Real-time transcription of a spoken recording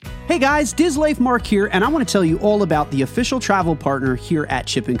Hey guys, Diz Life Mark here, and I want to tell you all about the official travel partner here at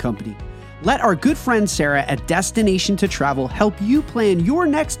Chip & Company. Let our good friend Sarah at Destination to Travel help you plan your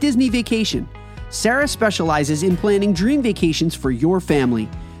next Disney vacation. Sarah specializes in planning dream vacations for your family.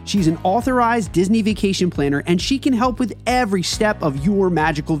 She's an authorized Disney vacation planner, and she can help with every step of your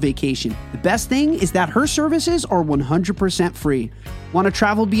magical vacation. The best thing is that her services are 100% free. Want to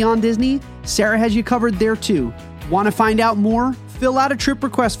travel beyond Disney? Sarah has you covered there too. Want to find out more? Fill out a trip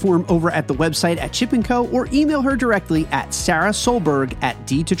request form over at the website at Chip & Co. or email her directly at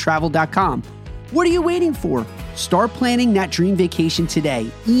sarahsolberg@d2travel.com. What are you waiting for? Start planning that dream vacation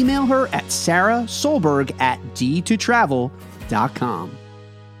today. Email her at sarahsolberg@d2travel.com.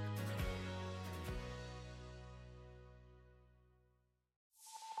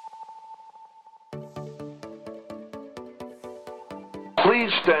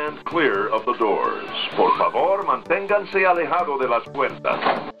 Please stand clear of the doors. Por favor, manténganse alejado de las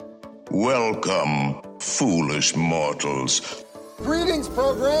puertas. Welcome, foolish mortals. Greetings,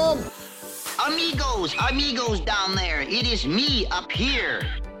 program. Amigos down there. It is me up here.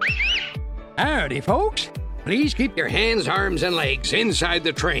 Howdy, folks. Please keep your hands, arms, and legs inside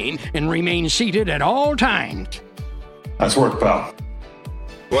the train and remain seated at all times. Nice work, pal.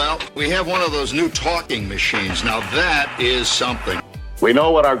 Well, we have one of those new talking machines. Now that is something. We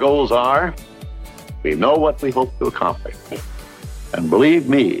know what our goals are. We know what we hope to accomplish. And believe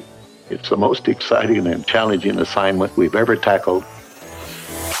me, it's the most exciting and challenging assignment we've ever tackled.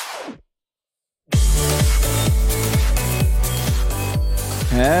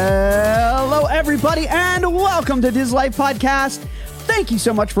 Hello, everybody, and welcome to Diz Life Podcast. Thank you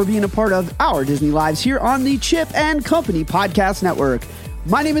so much for being a part of our Disney Lives here on the Chip & Company Podcast Network.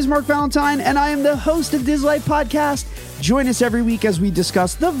 My name is Mark Valentine, and I am the host of Diz Life Podcast. Join us every week as we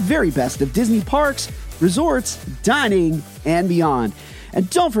discuss the very best of Disney parks, resorts, dining, and beyond. And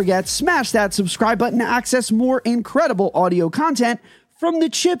don't forget, smash that subscribe button to access more incredible audio content from the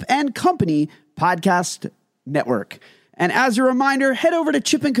Chip & Company Podcast Network. And as a reminder, head over to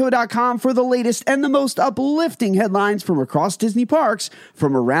chipandco.com for the latest and the most uplifting headlines from across Disney parks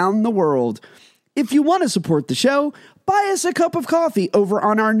from around the world. If you want to support the show, buy us a cup of coffee over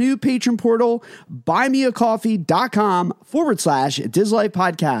on our new patron portal, buymeacoffee.com/DizLife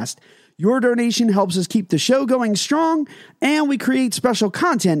Podcast. Your donation helps us keep the show going strong, and we create special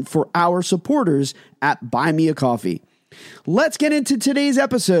content for our supporters at Buy Me a Coffee. Let's get into today's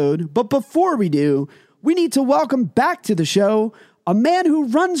episode, but before we do, we need to welcome back to the show a man who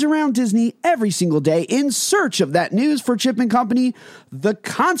runs around Disney every single day in search of that news for Chip & Company, the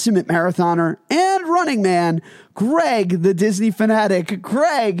consummate marathoner and running man, Greg, the Disney fanatic.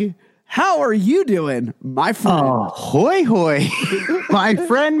 Greg, how are you doing, my friend? Oh, hoy hoy, my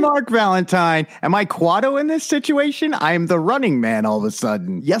friend Mark Valentine. Am I Quado in this situation? I am the running man all of a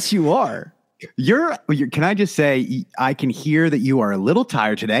sudden. Yes, you are. You're can I just say, I can hear that you are a little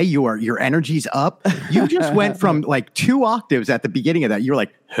tired today. Your energy's up. You just went from like 2 octaves at the beginning of that. You're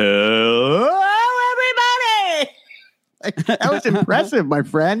like, hello, everybody. That was impressive, my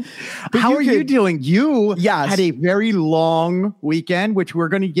friend. How are you doing? You had a very long weekend, which we're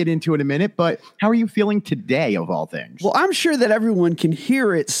going to get into in a minute. But how are you feeling today, of all things? Well, I'm sure that everyone can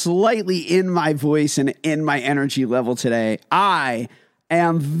hear it slightly in my voice and in my energy level today. I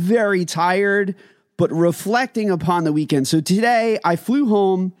am very tired, but reflecting upon the weekend. So today I flew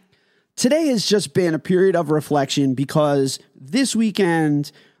home. Today has just been a period of reflection because this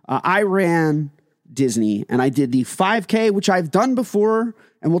weekend I ran Disney and I did the 5K, which I've done before.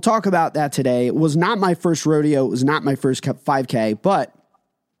 And we'll talk about that today. It was not my first rodeo. It was not my first 5K, but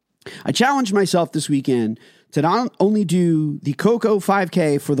I challenged myself this weekend to not only do the Coco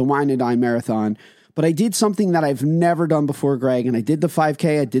 5K for the Wine and Dine Marathon, but I did something that I've never done before, Greg, and I did the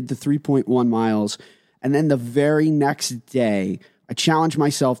 5K, I did the 3.1 miles, and then the very next day, I challenged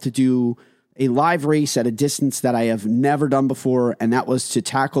myself to do a live race at a distance that I have never done before, and that was to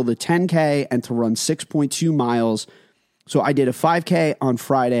tackle the 10K and to run 6.2 miles. So I did a 5K on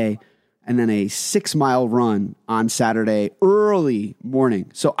Friday, and then a 6-mile run on Saturday, early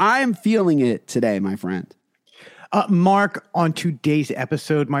morning. So I am feeling it today, my friend. Mark, on today's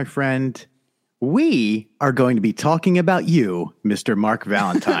episode, my friend, we are going to be talking about you, Mr. Mark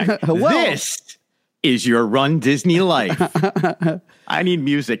Valentine. This is your Run Disney Life. I need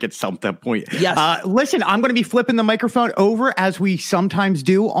music at some point. Yes. Listen, I'm going to be flipping the microphone over as we sometimes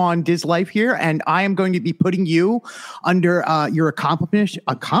do on Diz Life here, and I am going to be putting you under your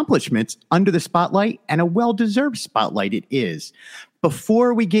accomplishments under the spotlight, and a well-deserved spotlight it is.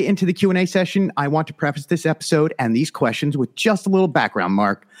 Before we get into the Q&A session, I want to preface this episode and these questions with just a little background,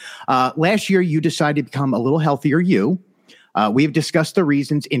 Mark. Last year, you decided to become a little healthier, We have discussed the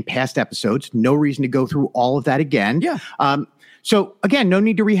reasons in past episodes. No reason to go through all of that again. Yeah. So again, no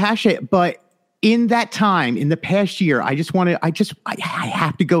need to rehash it, but in that time, in the past year, I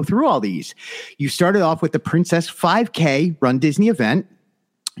have to go through all these. You started off with the Princess 5K Run Disney event.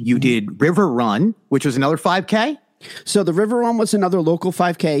 You did River Run, which was another 5K. So the River Run was another local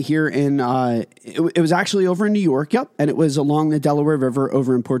 5K here in, it was actually over in New York. Yep. And it was along the Delaware River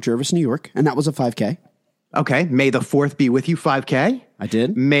over in Port Jervis, New York. And that was a 5K. Okay. May the 4th be with you 5K. I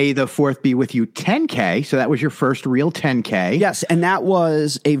did. May the 4th be with you 10K. So that was your first real 10K. Yes. And that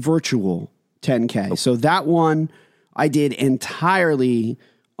was a virtual 10K. So that one I did entirely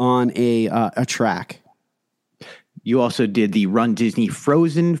on a track. You also did the Run Disney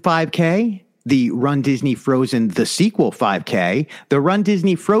Frozen 5K, the Run Disney Frozen the sequel 5K, the Run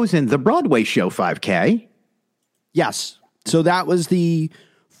Disney Frozen the Broadway show 5K. Yes. So that was the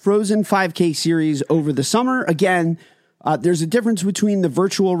Frozen 5K series over the summer. Again, there's a difference between the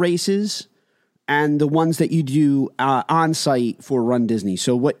virtual races and the ones that you do on site for Run Disney.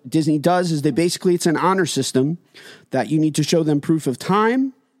 So what Disney does is it's an honor system that you need to show them proof of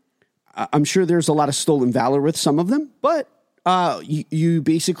time. I'm sure there's a lot of stolen valor with some of them, but you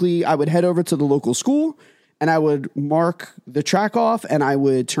basically, I would head over to the local school and I would mark the track off and I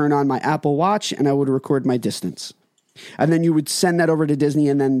would turn on my Apple Watch and I would record my distance. And then you would send that over to Disney,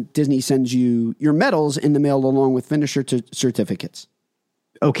 and then Disney sends you your medals in the mail along with finisher certificates.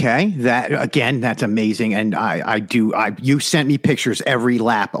 Okay, that's amazing, and you sent me pictures every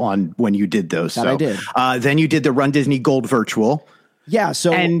lap on when you did those. I did. Then you did the Run Disney Gold Virtual. Yeah.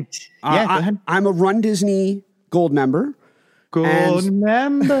 So go ahead. I'm a Run Disney Gold member.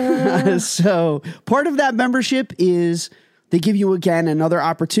 Member. So part of that membership is they give you, again, another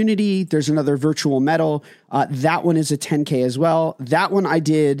opportunity. There's another virtual medal. That one is a 10K as well. That one I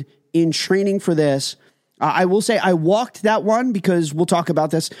did in training for this. I will say I walked that one because we'll talk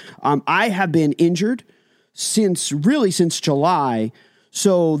about this. I have been injured since July.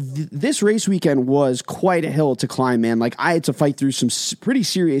 So this race weekend was quite a hill to climb, man. Like I had to fight through some pretty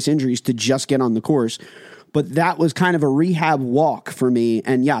serious injuries to just get on the course. But that was kind of a rehab walk for me.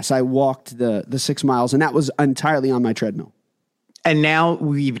 And yes, I walked the 6 miles, and that was entirely on my treadmill. And now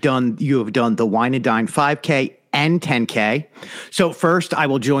you have done the Wine and Dine 5K and 10K. So first, I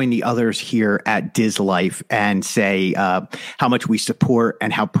will join the others here at Diz Life and say how much we support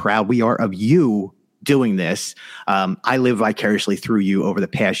and how proud we are of you doing this. I live vicariously through you over the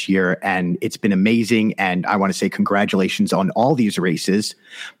past year, and it's been amazing. And I want to say congratulations on all these races.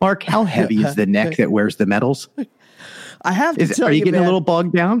 Mark, how heavy is the neck that wears the medals? I have to tell you, are you getting a little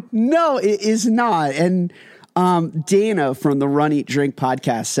bogged down? No, it is not. And Dana from the Run Eat Drink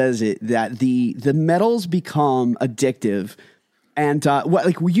podcast says that the medals become addictive, and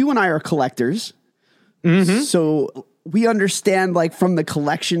you and I are collectors, so we understand. Like from the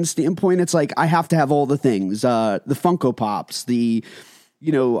collection standpoint, it's like I have to have all the things, the Funko Pops, the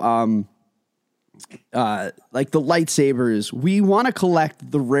like the lightsabers. We want to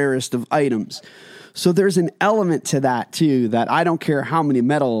collect the rarest of items, so there's an element to that too. That I don't care how many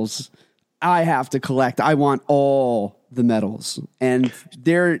medals I have to collect. I want all the medals, and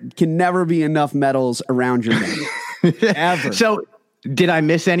there can never be enough medals around your neck ever. So did I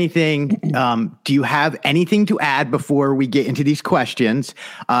miss anything? Do you have anything to add before we get into these questions?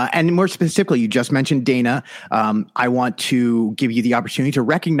 And more specifically, you just mentioned Dana. I want to give you the opportunity to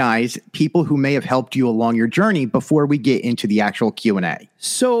recognize people who may have helped you along your journey before we get into the actual Q&A.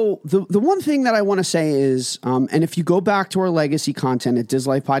 So the one thing that I want to say is, and if you go back to our legacy content at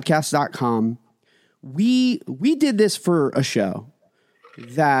DizLifePodcast.com, we did this for a show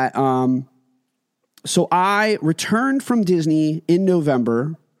that, so I returned from Disney in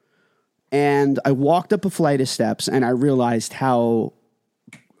November, and I walked up a flight of steps, and I realized how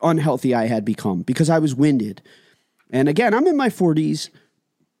unhealthy I had become because I was winded. And again, I'm in my 40s,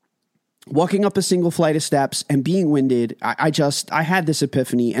 walking up a single flight of steps and being winded. I had this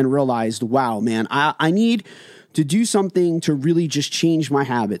epiphany and realized, wow, man, I need to do something to really just change my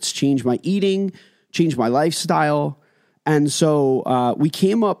habits, change my eating, change my lifestyle. And so we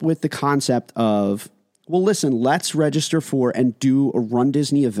came up with the concept of, well, listen, let's register for and do a Run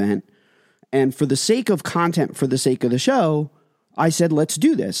Disney event. And for the sake of content, for the sake of the show, I said, let's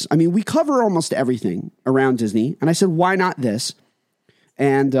do this. I mean, we cover almost everything around Disney. And I said, why not this?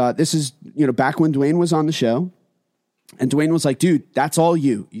 And this is, back when Dwayne was on the show. And Dwayne was like, dude, that's all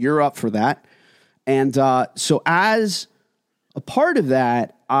you. You're up for that. And so as a part of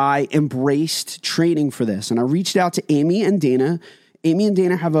that, I embraced training for this. And I reached out to Amy and Dana. Amy and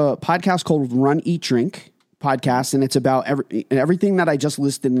Dana have a podcast called Run, Eat, Drink podcast. And it's about everything that I just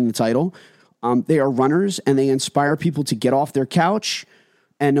listed in the title. They are runners, and they inspire people to get off their couch.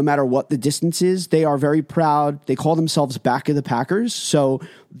 And no matter what the distance is, they are very proud. They call themselves back of the packers. So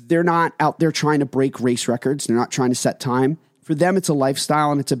they're not out there trying to break race records. They're not trying to set time. For them, it's a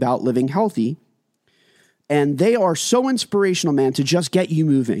lifestyle, and it's about living healthy. And they are so inspirational, man, to just get you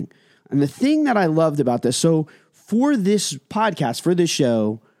moving. And the thing that I loved about this, so for this podcast, for this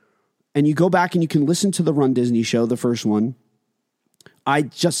show, and you go back and you can listen to the Run Disney show, the first one, I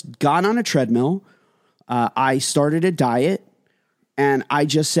just got on a treadmill. I started a diet. And I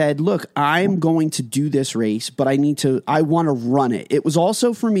just said, look, I'm going to do this race, but I want to run it. It was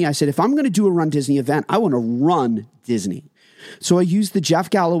also for me, I said, if I'm going to do a Run Disney event, I want to run Disney. So I used the Jeff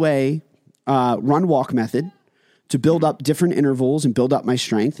Galloway run walk method to build up different intervals and build up my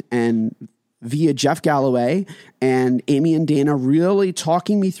strength. And via Jeff Galloway and Amy and Dana really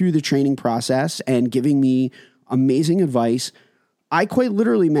talking me through the training process and giving me amazing advice, I quite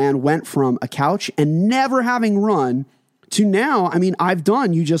literally, man, went from a couch and never having run to now, I mean, I've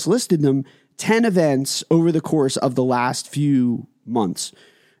done, you just listed them, 10 events over the course of the last few months.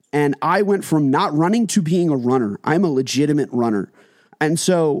 And I went from not running to being a runner. I'm a legitimate runner. And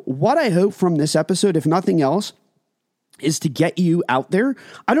so what I hope from this episode, if nothing else, is to get you out there.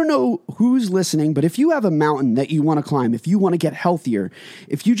 I don't know who's listening, but if you have a mountain that you want to climb, if you want to get healthier,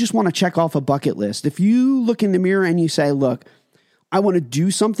 if you just want to check off a bucket list, if you look in the mirror and you say, look, I want to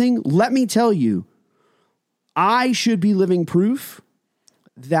do something, let me tell you, I should be living proof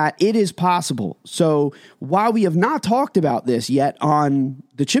that it is possible. So while we have not talked about this yet on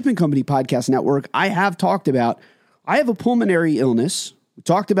the Chip and Company Podcast Network, I have talked about, I have a pulmonary illness. We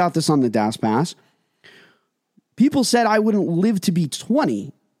talked about this on the DAS Pass. People said I wouldn't live to be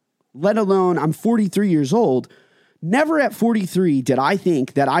 20, let alone I'm 43 years old. Never at 43 did I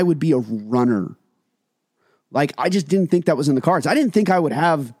think that I would be a runner. Like, I just didn't think that was in the cards. I didn't think I would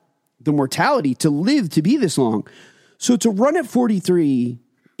have the mortality to live to be this long. So to run at 43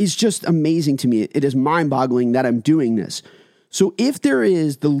 is just amazing to me. It is mind-boggling that I'm doing this. So if there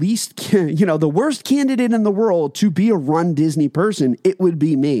is the least, the worst candidate in the world to be a Run Disney person, it would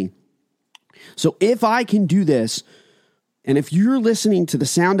be me. So if I can do this, and if you're listening to the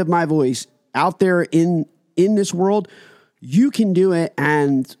sound of my voice out there in this world, you can do it.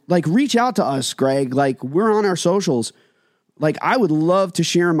 And like, reach out to us, Greg. Like, we're on our socials. Like, I would love to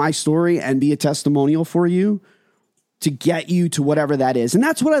share my story and be a testimonial for you to get you to whatever that is. And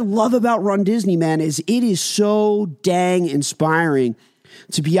that's what I love about Run Disney, man, is it is so dang inspiring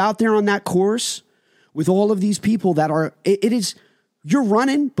to be out there on that course with all of these people that are, it is, you're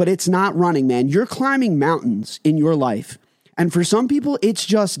running, but it's not running, man. You're climbing mountains in your life. And for some people, it's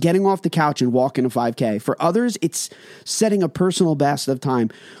just getting off the couch and walking a 5K. For others, it's setting a personal best of time.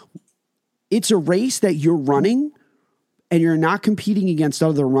 It's a race that you're running, and you're not competing against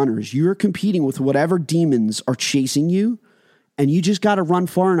other runners. You're competing with whatever demons are chasing you, and you just got to run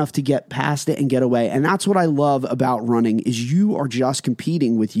far enough to get past it and get away. And that's what I love about running is you are just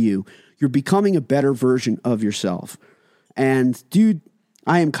competing with you. You're becoming a better version of yourself. And dude,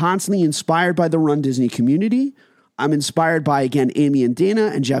 I am constantly inspired by the Run Disney community. I'm inspired by, again, Amy and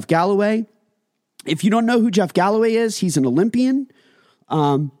Dana and Jeff Galloway. If you don't know who Jeff Galloway is, he's an Olympian.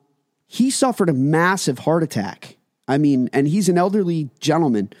 He suffered a massive heart attack. I mean, and he's an elderly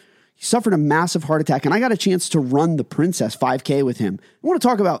gentleman. He suffered a massive heart attack, and I got a chance to run the Princess 5K with him. I want to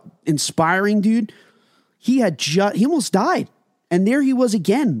talk about inspiring, dude. He almost died, and there he was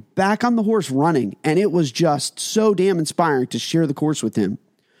again, back on the horse running, and it was just so damn inspiring to share the course with him.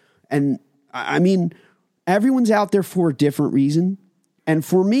 And I mean, everyone's out there for a different reason, and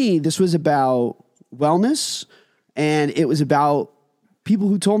for me, this was about wellness, and it was about people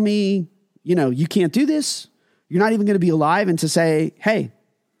who told me, you can't do this. You're not even going to be alive, and to say, hey,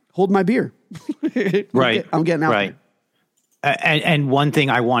 hold my beer. Right. I'm getting out right. There. And one thing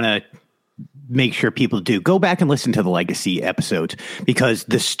I want to make sure people do, go back and listen to the Legacy episodes, because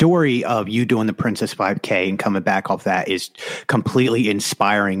the story of you doing the Princess 5K and coming back off that is completely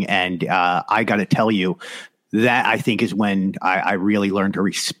inspiring. And I got to tell you, that I think is when I really learned to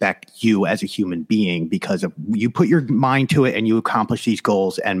respect you as a human being, because of you put your mind to it and you accomplish these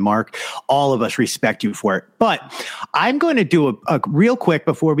goals. And Mark, all of us respect you for it. But I'm going to do a real quick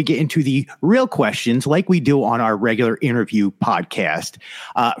before we get into the real questions, like we do on our regular interview podcast.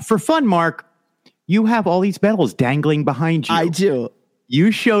 For fun, Mark, you have all these medals dangling behind you. I do.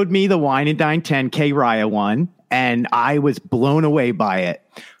 You showed me the Wine and Dine 10K Raya one, and I was blown away by it.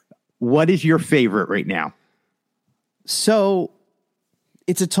 What is your favorite right now? So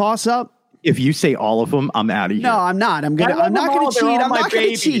it's a toss up. If you say all of them, I'm out of here. No, I'm not. I'm not going to cheat. I'm not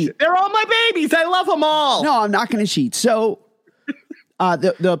going to cheat. They're all my babies. I love them all. No, I'm not going to cheat. So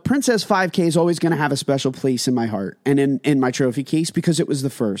The Princess 5K is always going to have a special place in my heart and in my trophy case because it was the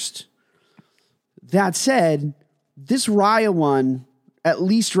first. That said, this Raya one, at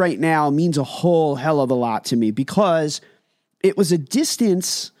least right now, means a whole hell of a lot to me because it was a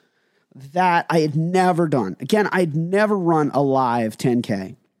distance that I had never done. Again, I'd never run a live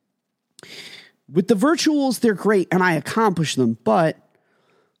 10K. With the virtuals, they're great, and I accomplished them, but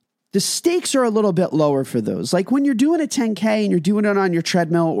the stakes are a little bit lower for those. Like when you're doing a 10K and you're doing it on your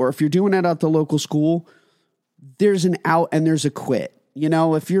treadmill, or if you're doing it at the local school, there's an out and there's a quit. You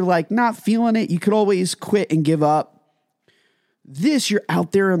know, if you're like not feeling it, you could always quit and give up. This, you're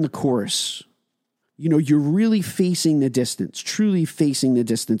out there on the course. You know, you're really facing the distance, truly facing the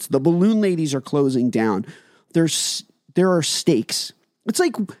distance. The balloon ladies are closing down. There are stakes. It's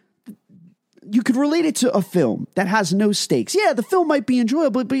like you could relate it to a film that has no stakes. Yeah, the film might be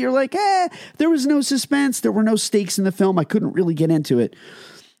enjoyable, but you're like, there was no suspense. There were no stakes in the film. I couldn't really get into it.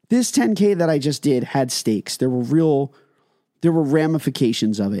 This 10K that I just did had stakes. There were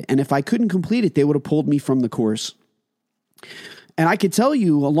ramifications of it. And if I couldn't complete it, they would have pulled me from the course. And I could tell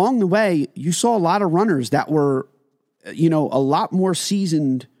you along the way, you saw a lot of runners that were, you know, a lot more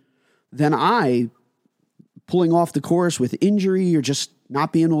seasoned than I, pulling off the course with injury or just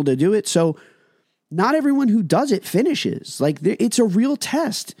not being able to do it. So not everyone who does it finishes. Like it's a real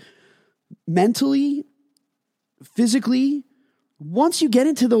test mentally, physically. Once you get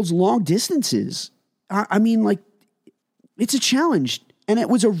into those long distances, I mean, like it's a challenge, and it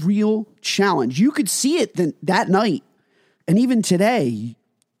was a real challenge. You could see it that night. And even today,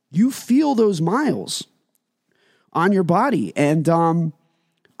 you feel those miles on your body. And I'm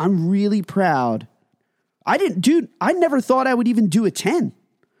really proud. I never thought I would even do a 10.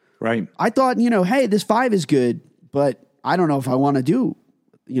 Right. I thought, you know, hey, this 5 is good, but I don't know if I want to do,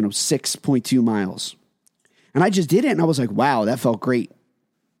 6.2 miles. And I just did it, and I was like, wow, that felt great.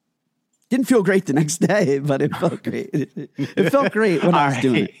 Didn't feel great the next day, but it felt great. It felt great when I was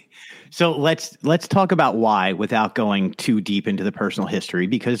doing it. So let's talk about why without going too deep into the personal history,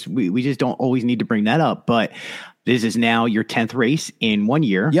 because we just don't always need to bring that up. But this is now your 10th race in 1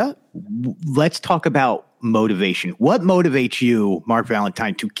 year. Yeah. Let's talk about motivation. What motivates you, Mark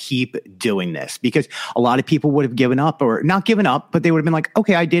Valentine, to keep doing this? Because a lot of people would have given up, or not given up, but they would have been like,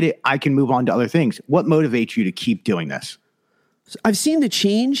 okay, I did it. I can move on to other things. What motivates you to keep doing this? So I've seen the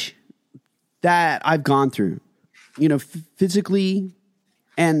change that I've gone through, physically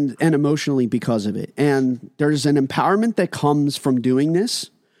and emotionally because of it. And there's an empowerment that comes from doing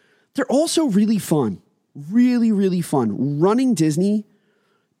this. They're also really fun, really, really fun. Running Disney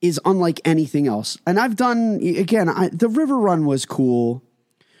is unlike anything else. And I've done, again, the river run was cool,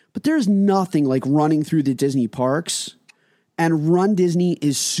 but there's nothing like running through the Disney parks. And Run Disney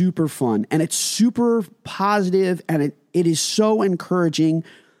is super fun, and it's super positive, and it is so encouraging.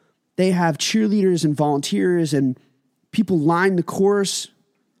 They have cheerleaders and volunteers, and people line the course,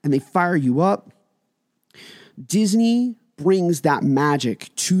 and they fire you up. Disney brings that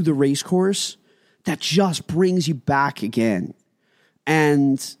magic to the race course that just brings you back again.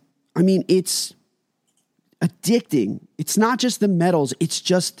 And I mean, it's addicting. It's not just the medals. It's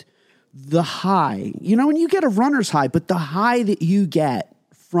just the high, when you get a runner's high, but the high that you get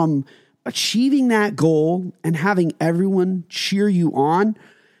from achieving that goal and having everyone cheer you on,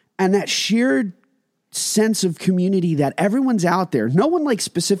 and that shared sense of community that everyone's out there. No one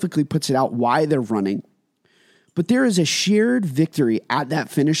specifically puts it out why they're running, but there is a shared victory at that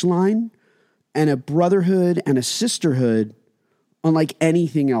finish line and a brotherhood and a sisterhood unlike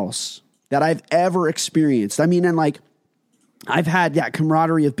anything else that I've ever experienced. I mean, and I've had that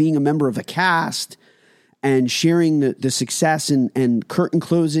camaraderie of being a member of a cast and sharing the success and curtain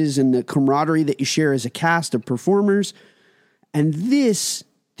closes and the camaraderie that you share as a cast of performers. And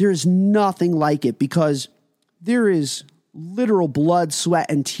there's nothing like it because there is literal blood, sweat,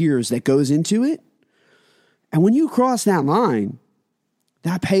 and tears that goes into it. And when you cross that line,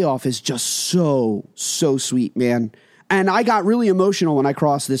 that payoff is just so, so sweet, man. And I got really emotional when I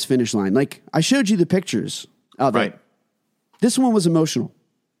crossed this finish line. I showed you the pictures of it. This one was emotional.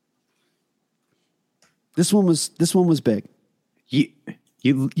 This one was big.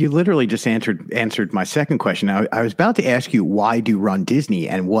 You literally just answered my second question. I was about to ask you, why do Run Disney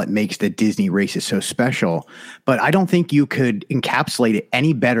and what makes the Disney races so special? But I don't think you could encapsulate it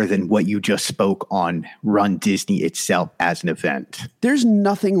any better than what you just spoke on Run Disney itself as an event. There's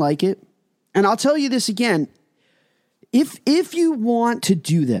nothing like it. And I'll tell you this again. If you want to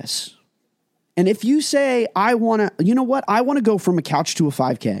do this, and if you say, I want to go from a couch to a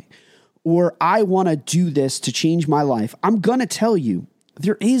 5K, or I want to do this to change my life, I'm going to tell you,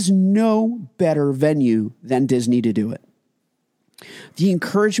 there is no better venue than Disney to do it. the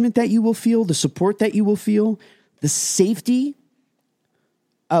encouragement that you will feel, the support that you will feel, the safety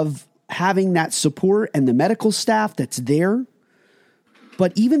of having that support and the medical staff that's there,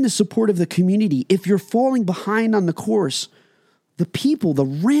 but even the support of the community. If you're falling behind on the course, the people, the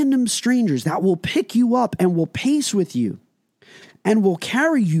random strangers that will pick you up and will pace with you and will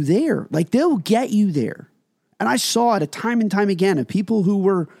carry you there, like they'll get you there. And I saw it a time and time again of people who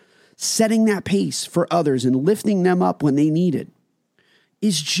were setting that pace for others and lifting them up when they needed.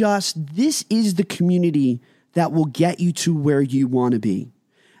 This is the community that will get you to where you want to be.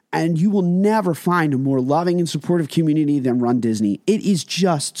 And you will never find a more loving and supportive community than Run Disney. It is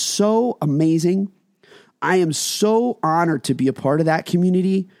just so amazing. I am so honored to be a part of that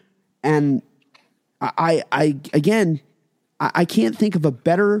community. And I can't think of a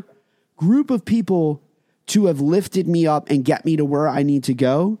better group of people to have lifted me up and get me to where I need to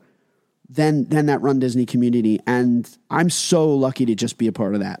go than that Run Disney community. And I'm so lucky to just be a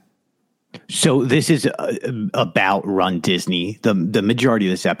part of that. So this is about Run Disney, the majority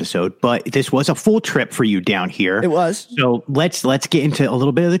of this episode, but this was a full trip for you down here. It was. So let's get into a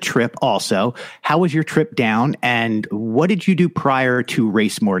little bit of the trip also. How was your trip down, and what did you do prior to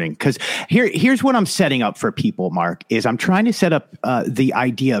race morning? Because here's what I'm setting up for people, Mark, is I'm trying to set up the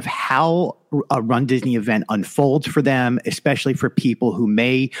idea of how a Run Disney event unfolds for them, especially for people who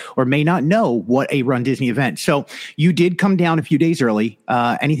may or may not know what a Run Disney event. So you did come down a few days early.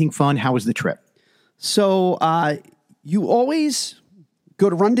 Anything fun? How was the trip? So you always go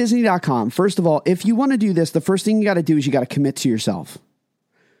to rundisney.com. First of all, if you want to do this, the first thing you got to do is you got to commit to yourself.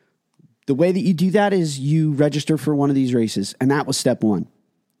 The way that you do that is you register for one of these races. And that was step one.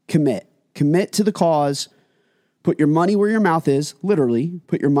 Commit to the cause. Put your money where your mouth is, literally.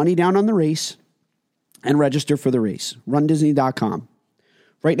 Put your money down on the race and register for the race. Rundisney.com.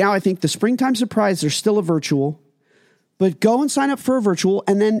 Right now, I think the Springtime Surprise, there's still a virtual. But go and sign up for a virtual.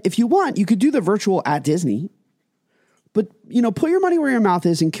 And then if you want, you could do the virtual at Disney. But, put your money where your mouth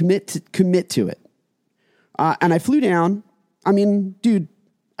is and commit to it. And I flew down. I mean, dude,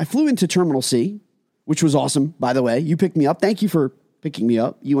 I flew into Terminal C, which was awesome, by the way. You picked me up. Thank you for picking me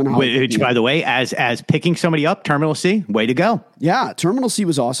up. You and Holly. Which, by the way, as picking somebody up, Terminal C, way to go. Yeah, Terminal C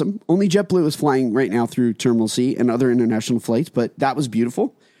was awesome. Only JetBlue is flying right now through Terminal C and other international flights, but that was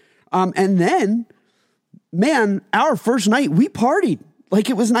beautiful. And then, man, our first night, we partied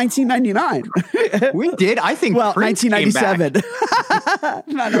like it was 1999. We did. I think. Well, 1997.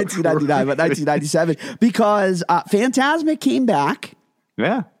 Not 1999, but 1997. Because Fantasmic came back.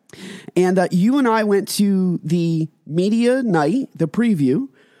 Yeah. And you and I went to the media night, the preview,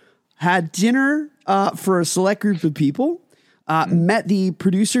 had dinner for a select group of people, met the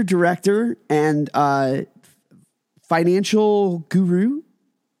producer, director, and financial guru,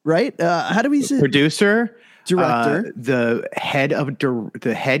 right? How do we say producer, director, the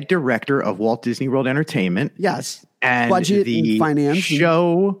head director of Walt Disney World Entertainment. Yes, and budget the and finance,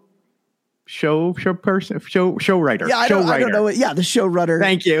 show writer. Yeah, I don't know. Yeah, the show runner.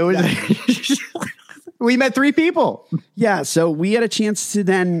 Thank you. Yeah. We met three people. Yeah, so we had a chance to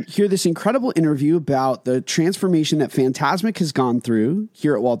then hear this incredible interview about the transformation that Fantasmic has gone through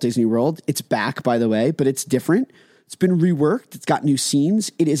here at Walt Disney World. It's back, by the way, but it's different. It's been reworked. It's got new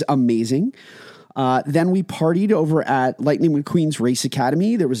scenes. It is amazing. Then we partied over at Lightning McQueen's Race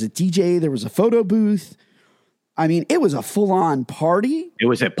Academy. There was a DJ. There was a photo booth. I mean, it was a full-on party. It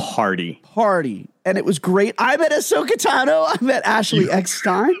was a party. And it was great. I met Ahsoka Tano. I met Ashley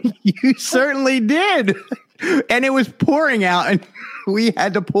Eckstein. You certainly did. And it was pouring out, and we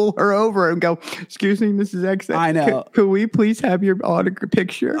had to pull her over and go, "Excuse me, Mrs. Eckstein. I know. Could we please have your autograph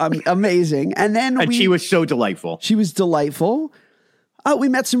picture?" Amazing. And then she was so delightful. She was delightful. We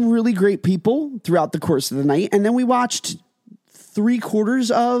met some really great people throughout the course of the night. And then we watched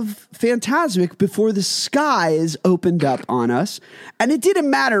 3/4 of Fantasmic before the skies opened up on us. And it didn't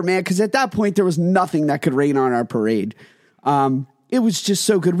matter, man, because at that point there was nothing that could rain on our parade. It was just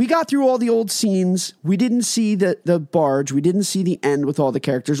so good. We got through all the old scenes. We didn't see the barge. We didn't see the end with all the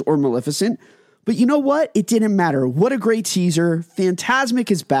characters or Maleficent. But you know what? It didn't matter. What a great teaser. Fantasmic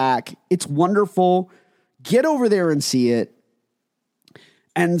is back. It's wonderful. Get over there and see it.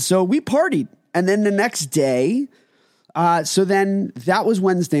 And so we partied. And then the next day, so then that was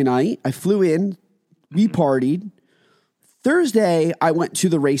Wednesday night. I flew in. We partied. Thursday, I went to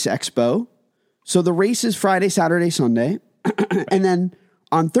the Race Expo. So the race is Friday, Saturday, Sunday. And then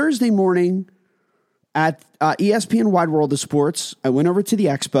on Thursday morning at ESPN Wide World of Sports, I went over to the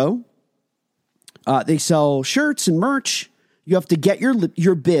expo. They sell shirts and merch. You have to get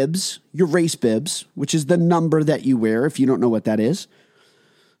your bibs, your race bibs, which is the number that you wear if you don't know what that is.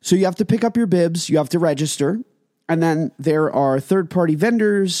 So you have to pick up your bibs. You have to register. And then there are third-party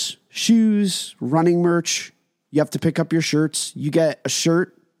vendors, shoes, running merch. You have to pick up your shirts. You get a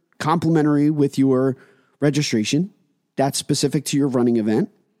shirt complimentary with your registration. That's specific to your running event.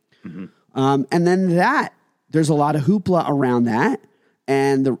 Mm-hmm. And then there's a lot of hoopla around that.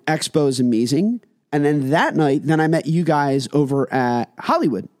 And the expo is amazing. And then that night, I met you guys over at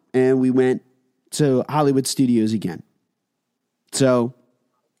Hollywood. And we went to Hollywood Studios again. So,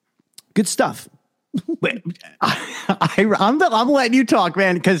 good stuff. I'm letting you talk,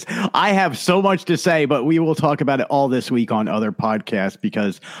 man, because I have so much to say, but we will talk about it all this week on other podcasts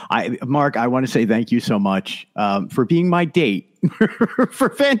because Mark, I want to say thank you so much for being my date for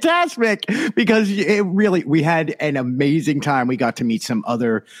Fantastic, because we had an amazing time. We got to meet some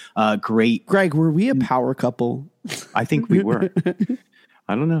other great. Greg, were we a power couple? I think we were.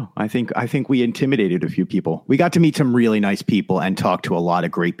 I don't know. I think we intimidated a few people. We got to meet some really nice people and talk to a lot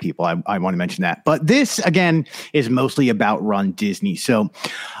of great people. I want to mention that. But this, again, is mostly about Run Disney. So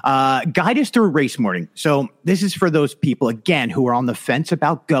guide us through race morning. So this is for those people, again, who are on the fence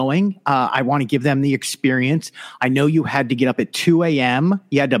about going. I want to give them the experience. I know you had to get up at 2 a.m.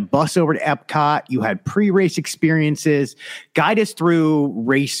 You had to bus over to Epcot. You had pre-race experiences. Guide us through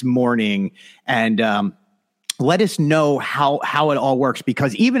race morning and let us know how it all works,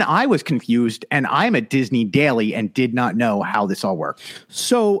 because even I was confused, and I'm at Disney daily and did not know how this all worked.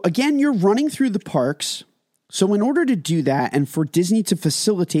 So again, you're running through the parks. So in order to do that, and for Disney to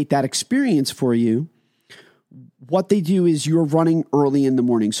facilitate that experience for you, what they do is you're running early in the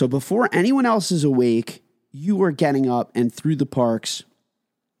morning. So before anyone else is awake, you are getting up and through the parks.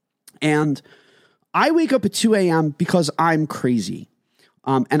 And I wake up at 2 a.m. because I'm crazy.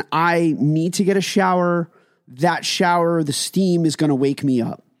 And I need to get a shower. That shower, the steam is going to wake me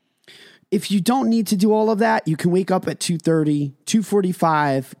up. If you don't need to do all of that, you can wake up at 2:30,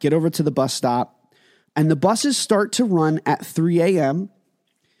 2:45, get over to the bus stop, and the buses start to run at 3 a.m.,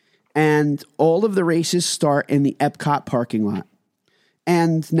 and all of the races start in the Epcot parking lot.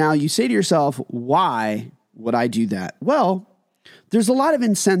 And now you say to yourself, why would I do that? Well, there's a lot of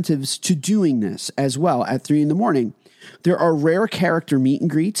incentives to doing this as well at 3 in the morning. There are rare character meet and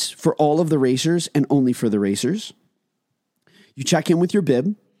greets for all of the racers and only for the racers. You check in with your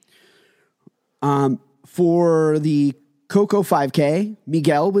bib. For the Coco 5K,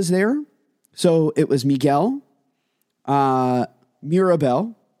 Miguel was there. So it was Miguel,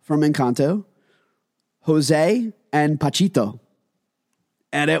 Mirabel from Encanto, Jose, and Pachito.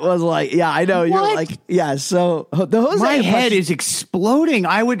 And it was like, yeah, I know. What? You're like, yeah. So the Jose. My head is exploding.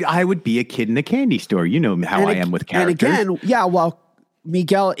 I would be a kid in a candy store. You know how I am with characters. And again, yeah, while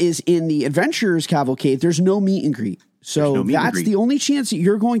Miguel is in the Adventurers Cavalcade, there's no meet and greet. So that's the only chance that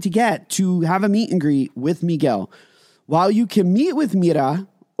you're going to get to have a meet and greet with Miguel. While you can meet with Mira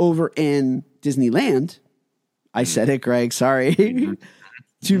over in Disneyland, I said it, Greg, sorry.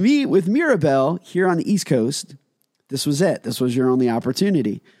 To meet with Mirabel here on the East Coast, this was it. This was your only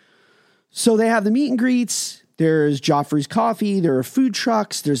opportunity. So they have the meet and greets. There's Joffrey's Coffee. There are food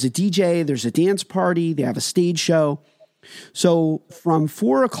trucks. There's a DJ. There's a dance party. They have a stage show. So from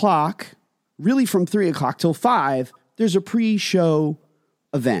 4 o'clock, really from 3 o'clock till 5, there's a pre-show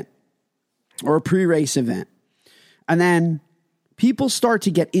event or a pre-race event. And then people start to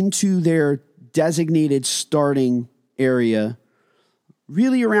get into their designated starting area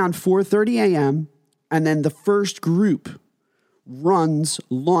really around 4:30 a.m., and then the first group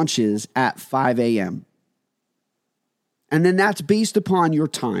launches at 5 a.m. And then that's based upon your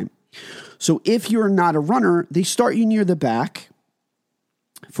time. So if you're not a runner, they start you near the back.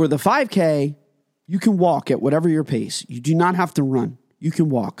 For the 5K, you can walk at whatever your pace. You do not have to run. You can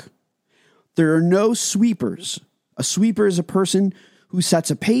walk. There are no sweepers. A sweeper is a person who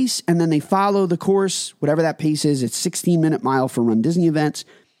sets a pace and then they follow the course, whatever that pace is. It's 16-minute mile for Run Disney events.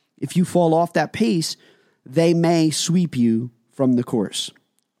 If you fall off that pace, they may sweep you from the course.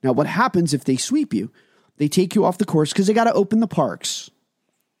 Now, what happens if they sweep you? They take you off the course because they got to open the parks.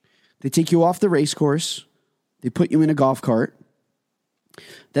 They take you off the race course. They put you in a golf cart.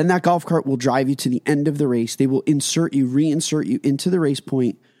 Then that golf cart will drive you to the end of the race. They will reinsert you into the race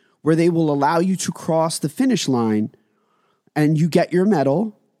point where they will allow you to cross the finish line and you get your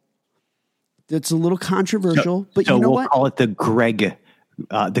medal. That's a little controversial, but you know what? So we'll call it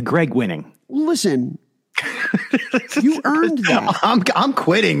the Greg winning. Listen, you earned that. I'm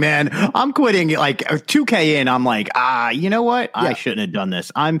quitting, man. I'm quitting. Like 2K in, I'm like, you know what? Yeah. I shouldn't have done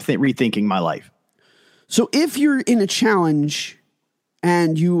this. I'm rethinking my life. So if you're in a challenge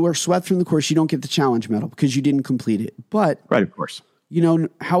and you are swept from the course, you don't get the challenge medal because you didn't complete it. But right, of course, you know,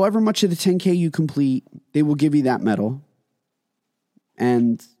 however much of the 10K you complete, they will give you that medal.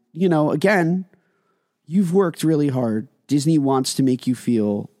 And you know, again, you've worked really hard. Disney wants to make you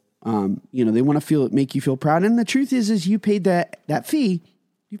feel, they want to make you feel proud. And the truth is you paid that fee.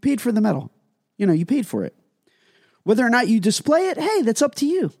 You paid for the medal. You paid for it. Whether or not you display it, hey, that's up to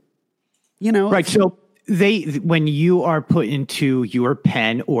you. Right. So when you are put into your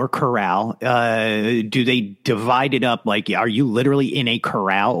pen or corral, do they divide it up? Like, are you literally in a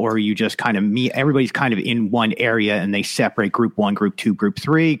corral, or are you just kind of everybody's kind of in one area and they separate group 1, group 2, group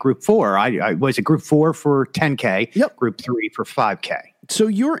 3, group 4? I was it group 4 for 10K, yep. Group 3 for 5K. So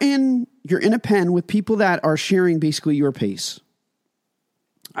you're in a pen with people that are sharing basically your pace.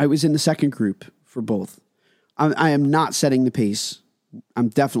 I was in the second group for both. I am not setting the pace. I'm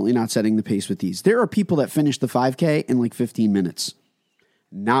definitely not setting the pace with these. There are people that finish the 5K in like 15 minutes.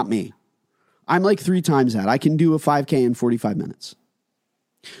 Not me. I'm like 3 times that. I can do a 5K in 45 minutes.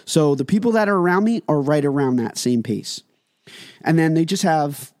 So the people that are around me are right around that same pace. And then they just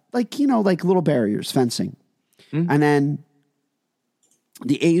have like little barriers, fencing. Mm-hmm. And then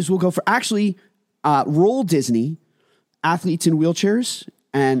the A's will go for Roll Disney, athletes in wheelchairs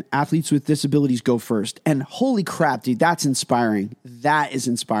and athletes with disabilities go first. And holy crap, dude, that's inspiring. That is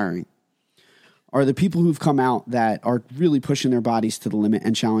inspiring. Are the people who've come out that are really pushing their bodies to the limit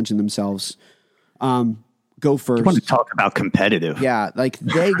and challenging themselves go first. You want to talk about competitive. Yeah, like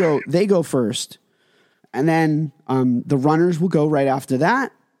they go first. And then the runners will go right after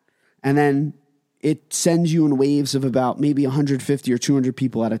that. And then it sends you in waves of about maybe 150 or 200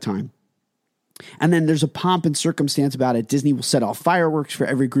 people at a time. And then there's a pomp and circumstance about it. Disney will set off fireworks for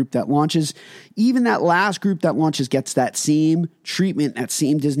every group that launches. Even that last group that launches gets that same treatment, that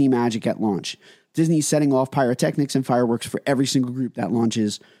same Disney magic at launch. Disney's setting off pyrotechnics and fireworks for every single group that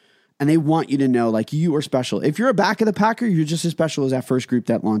launches. And they want you to know, like, you are special. If you're a back of the packer, you're just as special as that first group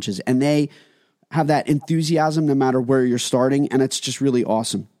that launches. And they have that enthusiasm no matter where you're starting. And it's just really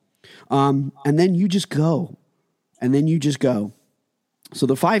awesome. And then you just go. So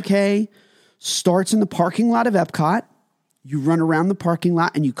the 5K starts in the parking lot of Epcot. You run around the parking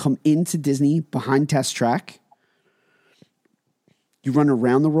lot and you come into Disney behind Test Track. You run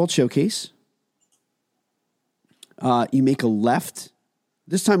around the World Showcase. You make a left.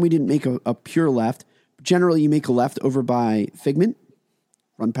 This time we didn't make a pure left. Generally, you make a left over by Figment,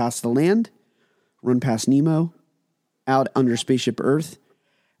 run past the land, run past Nemo, out under Spaceship Earth,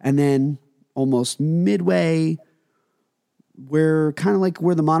 and then almost midway, where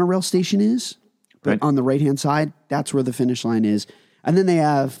the monorail station is, but on the right-hand side, that's where the finish line is. And then they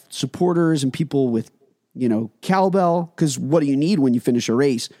have supporters and people with, cowbell, because what do you need when you finish a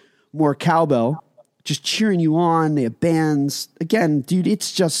race? More cowbell, just cheering you on. They have bands. Again, dude,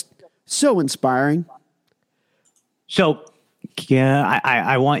 it's just so inspiring. So, yeah,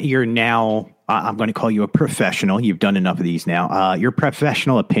 I want your now... I'm going to call you a professional. You've done enough of these now. Your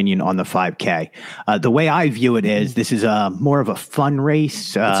professional opinion on the 5K. The way I view it is this is more of a fun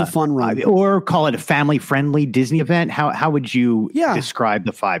race. It's a fun run. Or call it a family-friendly Disney event. How would you describe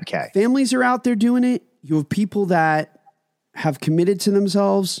the 5K? Families are out there doing it. You have people that have committed to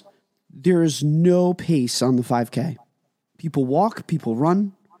themselves. There's no pace on the 5K. People walk, people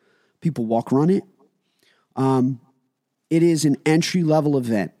run. People walk, run it. It is an entry-level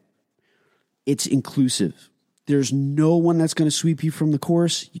event. It's inclusive. There's no one that's going to sweep you from the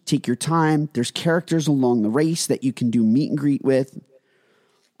course. You take your time. There's characters along the race that you can do meet and greet with.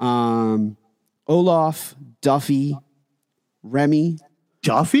 Olaf, Duffy, Remy.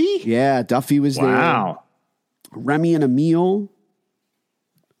 Duffy? Yeah, Duffy was there. Wow. Remy and Emil.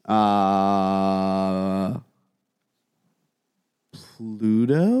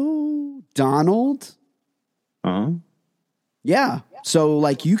 Pluto? Donald? Uh-huh. Yeah. So,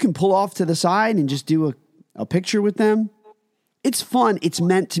 like, you can pull off to the side and just do a picture with them. It's fun. It's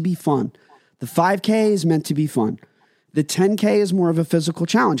meant to be fun. The 5K is meant to be fun. The 10K is more of a physical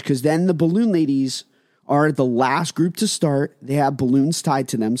challenge because then the balloon ladies are the last group to start. They have balloons tied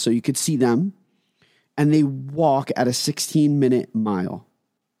to them so you could see them. And they walk at a 16-minute mile.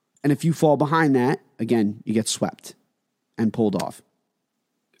 And if you fall behind that, again, you get swept and pulled off.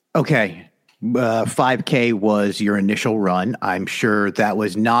 Okay. 5K was your initial run. I'm sure that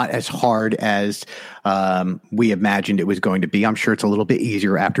was not as hard as we imagined it was going to be. I'm sure it's a little bit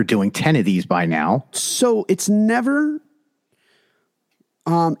easier after doing 10 of these by now. So it's never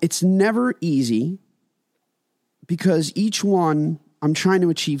easy because each one, I'm trying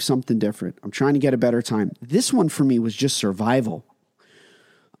to achieve something different. I'm trying to get a better time. This one for me was just survival.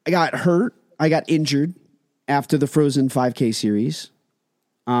 I got hurt. I got injured after the Frozen 5K series.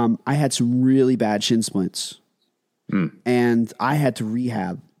 I had some really bad shin splints and I had to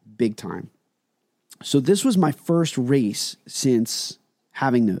rehab big time. So this was my first race since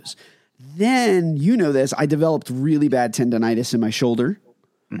having those. Then, you know this, I developed really bad tendonitis in my shoulder.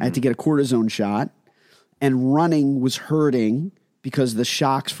 I had to get a cortisone shot, and running was hurting because the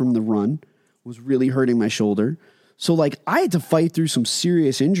shocks from the run was really hurting my shoulder. So like I had to fight through some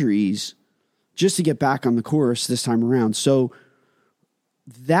serious injuries just to get back on the course this time around. So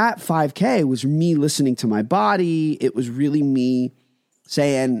that 5K was me listening to my body. It was really me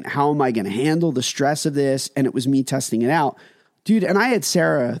saying, how am I going to handle the stress of this? And it was me testing it out. Dude, and I had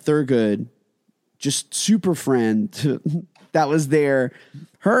Sarah Thurgood, just super friend that was there.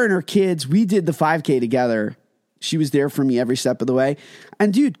 Her and her kids, we did the 5K together. She was there for me every step of the way.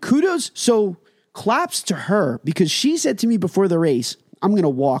 And dude, kudos. So claps to her because she said to me before the race, I'm going to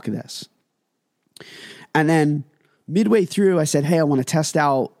walk this. And then midway through, I said, hey, I want to test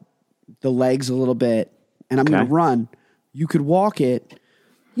out the legs a little bit and I'm going to run. You could walk it.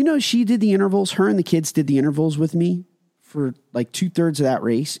 You know, she did the intervals. Her and the kids did the intervals with me for like 2/3 of that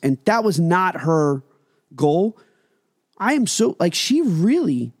race. And that was not her goal. I am so like, she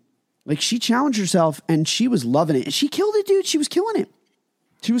really, like she challenged herself and she was loving it. She killed it, dude. She was killing it.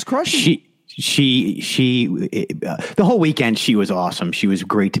 She was crushing it. The whole weekend, she was awesome. She was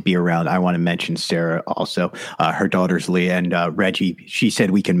great to be around. I want to mention Sarah also, her daughters, Leah and Reggie. She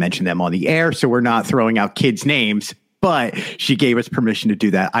said we can mention them on the air, so we're not throwing out kids' names, but she gave us permission to do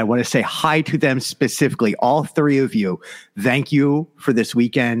that. I want to say hi to them specifically, all three of you. Thank you for this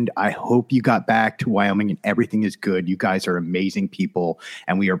weekend. I hope you got back to Wyoming and everything is good. You guys are amazing people,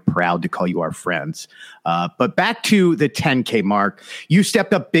 and we are proud to call you our friends. But back to the 10K mark. You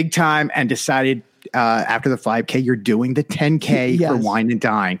stepped up big time and decided after the 5K, you're doing the 10K for Wine and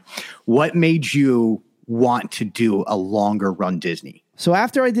Dine. What made you want to do a longer run Disney? So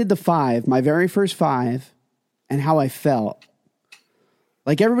after I did the 5, my very first 5, and how I felt,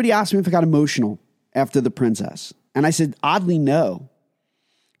 like everybody asked me if I got emotional after the princess. And I said, oddly, no.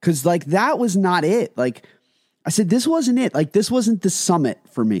 Because like that was not it. Like I said, this wasn't it. Like this wasn't the summit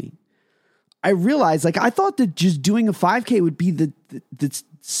for me. I realized like I thought that just doing a 5K would be the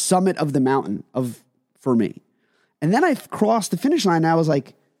summit of the mountain for me. And then I crossed the finish line and I was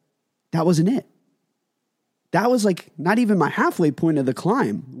like, that wasn't it. That was like not even my halfway point of the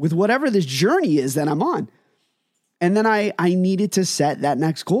climb with whatever this journey is that I'm on. And then I needed to set that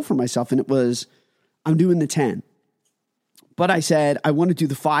next goal for myself. And it was, I'm doing the 10. But I said, I want to do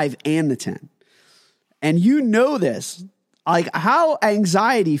the 5 and the 10. And you know this, like how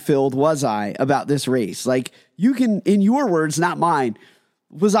anxiety filled was I about this race? Like you can, in your words, not mine.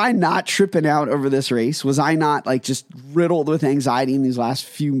 Was I not tripping out over this race? Was I not like just riddled with anxiety in these last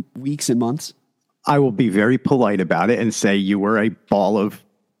few weeks and months? I will be very polite about it and say you were a ball of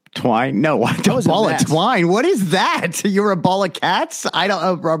twine. No, a ball of twine. What is that? You're a ball of cats? I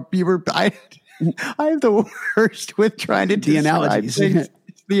don't know. I'm the worst with trying to the analogies.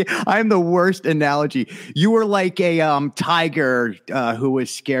 I'm the worst analogy. You were like a tiger who was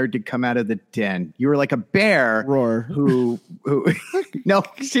scared to come out of the den. You were like a bear roar who no,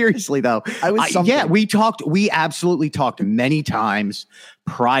 seriously though. We absolutely talked many times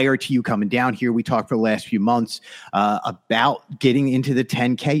prior to you coming down here. We talked for the last few months about getting into the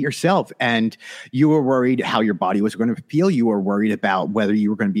 10K yourself. And you were worried how your body was going to feel. You were worried about whether you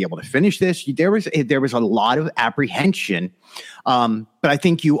were going to be able to finish this. There was a lot of apprehension. But I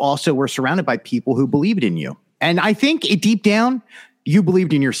think you also were surrounded by people who believed in you. And I think deep down, you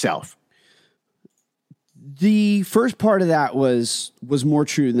believed in yourself. The first part of that was more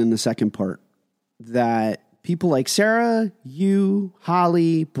true than the second part. That people like Sarah, you,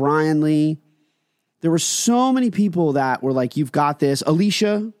 Holly, Brian Lee, there were so many people that were like, you've got this.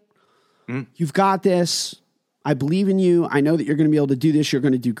 Alicia, you've got this. I believe in you. I know that you're going to be able to do this. You're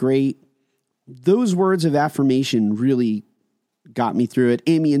going to do great. Those words of affirmation really got me through it.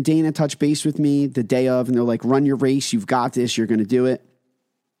 Amy and Dana touched base with me the day of, and they're like, run your race. You've got this. You're going to do it.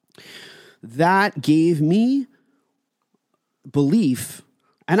 That gave me belief.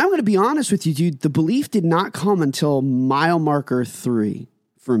 And I'm going to be honest with you, dude, the belief did not come until mile marker 3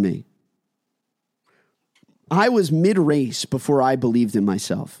 for me. I was mid-race before I believed in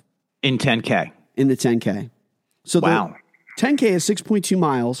myself. In 10K? In the 10K. So wow. The 10K is 6.2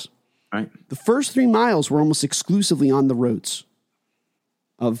 miles. Right. The first 3 miles were almost exclusively on the roads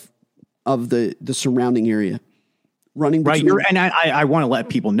of the surrounding area. Running right. I want to let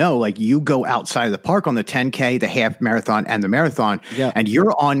people know, like you go outside of the park on the 10K, the half marathon and the marathon, and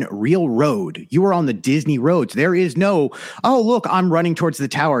you're on real road. You are on the Disney roads. There is no, oh, look, I'm running towards the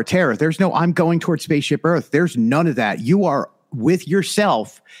Tower of Terror. There's no, I'm going towards Spaceship Earth. There's none of that. You are with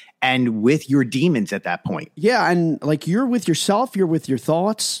yourself and with your demons at that point. Yeah. And like you're with yourself, you're with your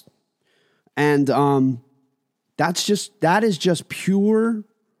thoughts. And that is just pure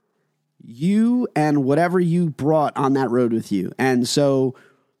you and whatever you brought on that road with you. And so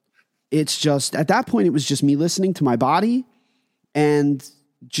it's just, at that point, it was just me listening to my body and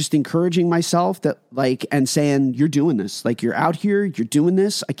just encouraging myself that like, and saying, you're doing this. Like, you're out here, you're doing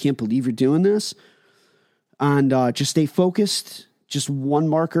this. I can't believe you're doing this. And just stay focused, just one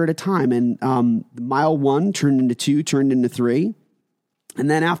marker at a time. And mile 1 turned into 2, turned into 3. And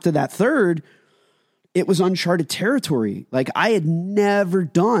then after that third, it was uncharted territory. Like, I had never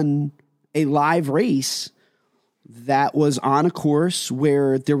done a live race that was on a course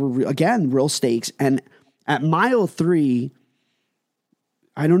where there were, again, real stakes. And at mile 3,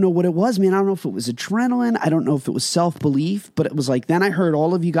 I don't know what it was, man. I don't know if it was adrenaline. I don't know if it was self-belief, but it was like, then I heard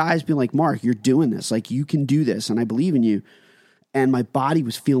all of you guys being like, Mark, you're doing this. Like, you can do this. And I believe in you. And my body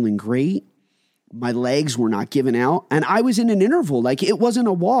was feeling great. My legs were not giving out. And I was in an interval. Like, it wasn't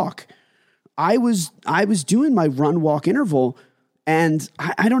a walk. I was doing my run walk interval. And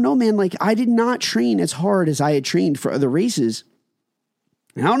I don't know, man, like, I did not train as hard as I had trained for other races.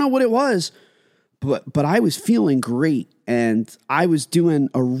 And I don't know what it was, but I was feeling great. And I was doing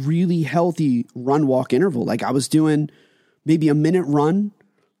a really healthy run walk interval. Like, I was doing maybe a minute run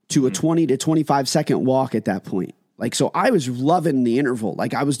to a 20 to 25 second walk at that point. Like, so I was loving the interval.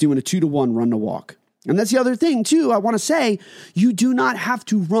 Like, I was doing a 2-to-1 run to walk. And that's the other thing too. I want to say, you do not have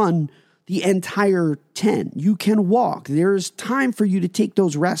to run the entire 10. You can walk. There's time for you to take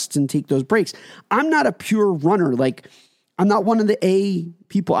those rests and take those breaks. I'm not a pure runner. Like, I'm not one of the A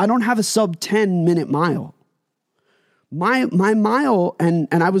people. I don't have a sub 10 minute mile. My mile, and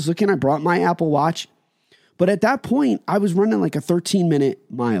I was looking, I brought my Apple Watch, but at that point I was running like a 13-minute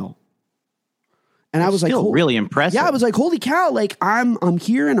mile. And I was still like, really impressive. Yeah, I was like, holy cow, like I'm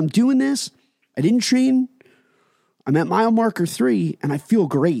here and I'm doing this. I didn't train. I'm at mile marker 3 and I feel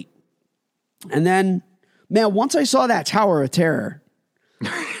great. And then, man, once I saw that Tower of Terror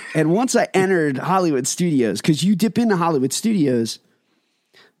and once I entered Hollywood Studios, because you dip into Hollywood Studios,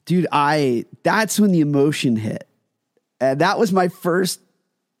 dude, that's when the emotion hit. And that was my first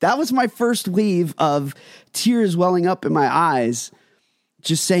wave of tears welling up in my eyes,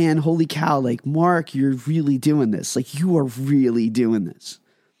 just saying, holy cow, like, Mark, you're really doing this. Like, you are really doing this.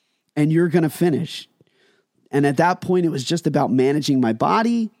 And you're going to finish. And at that point, it was just about managing my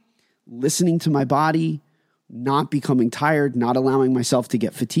body, listening to my body, not becoming tired, not allowing myself to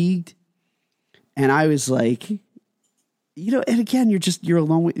get fatigued. And I was like, and again, you're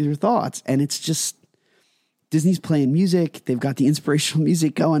alone with your thoughts. And it's just, Disney's playing music. They've got the inspirational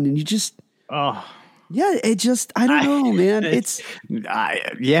music going, and you just, I don't know, man.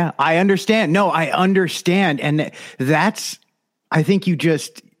 I understand. No, I understand. And I think you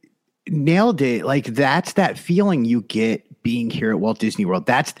just nailed it. Like, that's that feeling you get being here at Walt Disney World.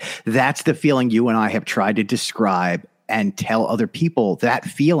 That's the feeling you and I have tried to describe and tell other people, that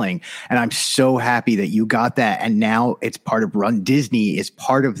feeling. And I'm so happy that you got that. And now it's part of Run Disney, is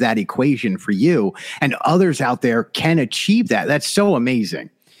part of that equation for you, and others out there can achieve that. That's so amazing.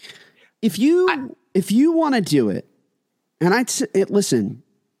 If you want to do it, and listen,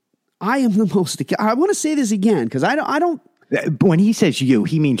 I am the most, I want to say this again, because I don't, when he says you,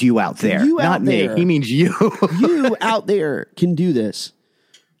 he means you out there, not me. He means you. You out there can do this.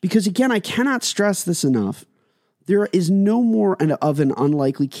 Because again, I cannot stress this enough. There is no more of an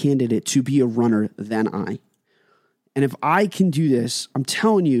unlikely candidate to be a runner than I. And if I can do this, I'm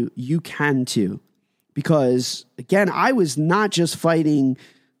telling you, you can too. Because again, I was not just fighting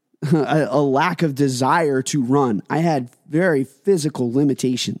a lack of desire to run. I had very physical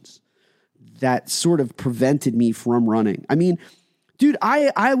limitations that sort of prevented me from running. I mean, dude,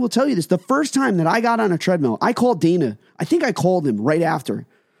 I will tell you this. The first time that I got on a treadmill, I called Dana. I think I called him right after.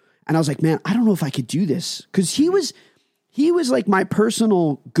 And I was like, man, I don't know if I could do this. Because he was like my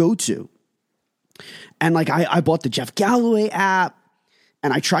personal go-to. And like, I bought the Jeff Galloway app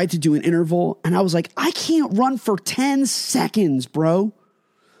and I tried to do an interval. And I was like, I can't run for 10 seconds, bro.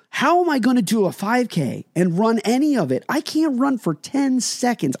 How am I going to do a 5K and run any of it? I can't run for 10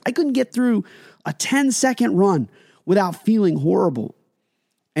 seconds. I couldn't get through a 10-second run without feeling horrible.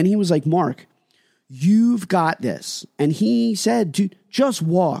 And he was like, Mark, you've got this. And he said, dude, just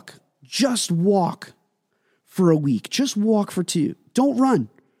walk for a week. Just walk for 2. Don't run.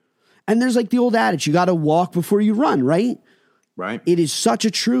 And there's like the old adage, you got to walk before you run, right? Right. It is such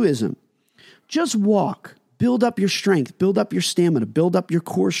a truism. Just walk. Build up your strength, build up your stamina, build up your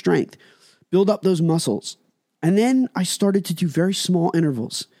core strength, build up those muscles. And then I started to do very small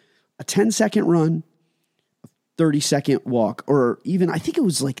intervals, a 10-second run, a 30-second walk, or even, I think it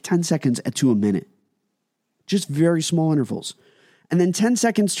was like 10 seconds to a minute. Just very small intervals. And then 10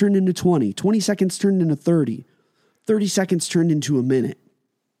 seconds turned into 20, 20 seconds turned into 30, 30 seconds turned into a minute.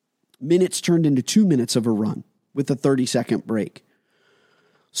 minutes turned into 2 minutes of a run with a 30-second break.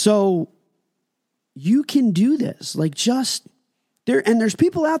 So you can do this. Like, just there, and there's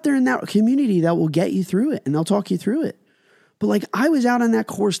people out there in that community that will get you through it and they'll talk you through it. But like, I was out on that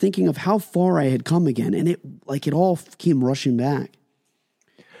course thinking of how far I had come again, and it all came rushing back.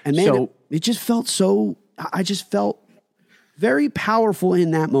 And man, it just felt so, I just felt very powerful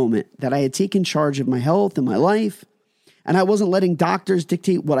in that moment that I had taken charge of my health and my life, and I wasn't letting doctors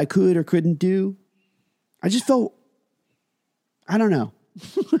dictate what I could or couldn't do. I just felt, I don't know.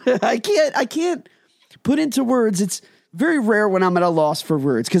 I can't put into words. It's very rare when I'm at a loss for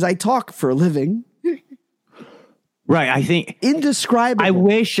words because I talk for a living. Right. I think indescribable. I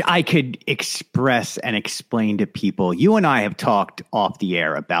wish I could express and explain to people. You and I have talked off the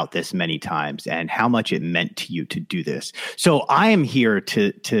air about this many times and how much it meant to you to do this. So I am here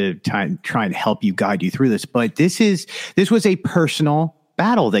to try and help you, guide you through this. But this was a personal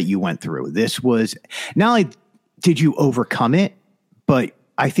battle that you went through. This was not only did you overcome it, but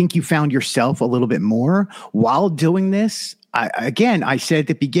I think you found yourself a little bit more while doing this. I said at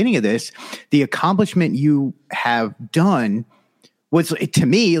the beginning of this, the accomplishment you have done was, to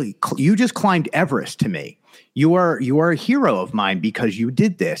me, you just climbed Everest to me. You are a hero of mine because you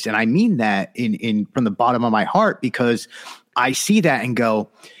did this. And I mean that in from the bottom of my heart, because I see that and go,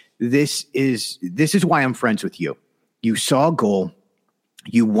 this is why I'm friends with you. You saw a goal,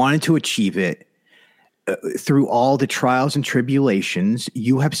 you wanted to achieve it. Through all the trials and tribulations,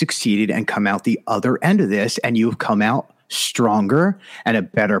 you have succeeded and come out the other end of this, and you've come out stronger and a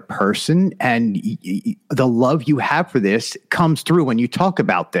better person. And the love you have for this comes through when you talk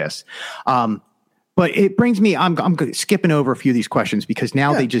about this. But it brings me, I'm skipping over a few of these questions because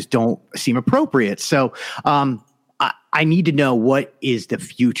now they just don't seem appropriate. So I need to know, what is the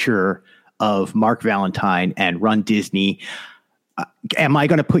future of Mark Valentine and Run Disney? Am I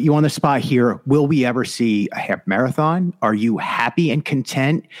going to put you on the spot here? Will we ever see a half marathon? Are you happy and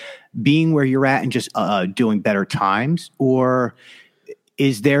content being where you're at and just doing better times? Or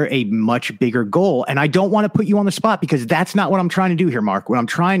is there a much bigger goal? And I don't want to put you on the spot because that's not what I'm trying to do here, Mark. What I'm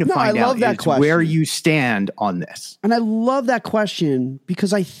trying to find out is where you stand on this. And I love that question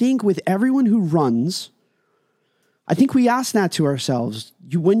because I think with everyone who runs, I think we ask that to ourselves.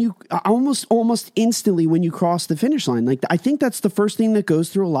 You almost instantly when you cross the finish line, like, I think that's the first thing that goes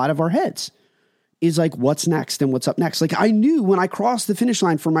through a lot of our heads is like, what's next and what's up next? Like, I knew when I crossed the finish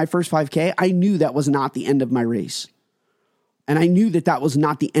line for my first 5K, I knew that was not the end of my race. And I knew that was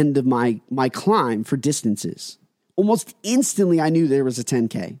not the end of my climb for distances. Almost instantly, I knew there was a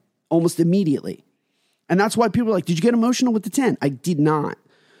 10K, almost immediately. And that's why people are like, did you get emotional with the 10? I did not.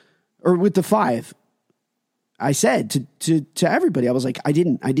 Or with the 5. I said to everybody, I was like, I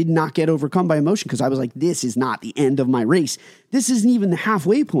did not get overcome by emotion because I was like, this is not the end of my race. This isn't even the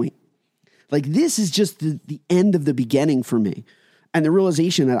halfway point. Like, this is just the end of the beginning for me. And the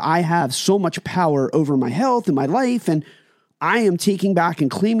realization that I have so much power over my health and my life, and I am taking back and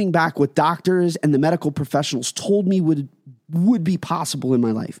claiming back what doctors and the medical professionals told me would be possible in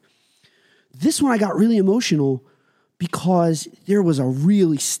my life. This one, I got really emotional because there was a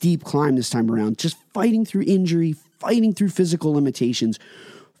really steep climb this time around, just fighting through injury, fighting through physical limitations,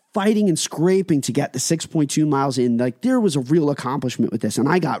 fighting and scraping to get the 6.2 miles in. Like, there was a real accomplishment with this. And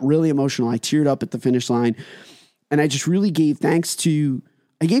I got really emotional. I teared up at the finish line. And I just really gave thanks to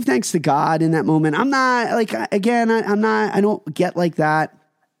God in that moment. I'm not like, again, I don't get like that.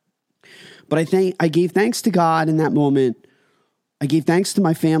 But I gave thanks to God in that moment. I gave thanks to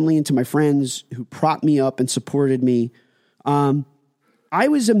my family and to my friends who propped me up and supported me. I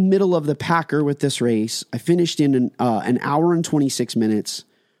was a middle of the packer with this race. I finished in an hour and 26 minutes.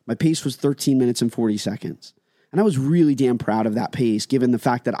 My pace was 13 minutes and 40 seconds. And I was really damn proud of that pace, given the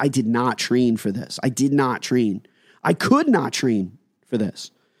fact that I did not train for this. I did not train. I could not train for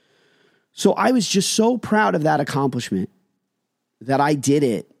this. So I was just so proud of that accomplishment that I did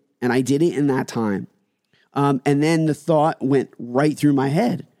it, and I did it in that time. And then the thought went right through my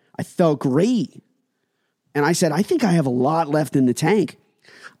head. I felt great. And I said, I think I have a lot left in the tank.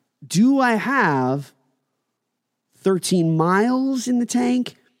 Do I have 13 miles in the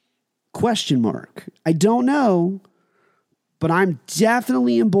tank? Question mark. I don't know, but I'm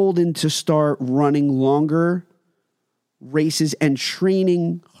definitely emboldened to start running longer races and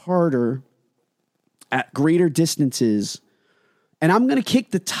training harder at greater distances. And I'm going to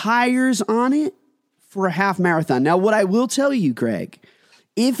kick the tires on it for a half marathon. Now, what I will tell you, Greg,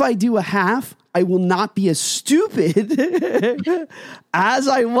 if I do a half, I will not be as stupid as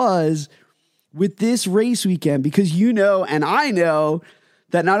I was with this race weekend, because you know, and I know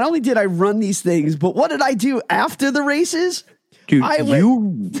that not only did I run these things, but what did I do after the races? Dude,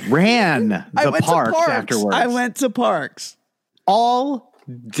 you ran the parks afterwards. I went to parks. All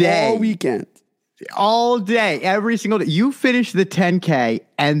day. All weekend. All day. Every single day. You finished the 10K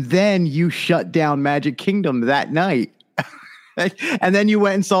and then you shut down Magic Kingdom that night. And then you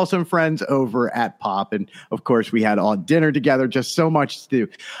went and saw some friends over at Pop. And of course, we had all dinner together. Just so much to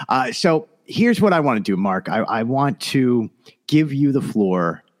do. So here's what I want to do, Mark. I want to give you the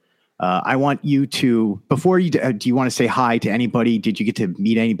floor. I want you to, before you, do you want to say hi to anybody? Did you get to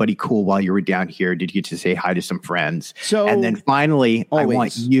meet anybody cool while you were down here? Did you get to say hi to some friends? And then finally, I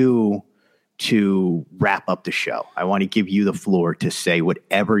want you to wrap up the show. I want to give you the floor to say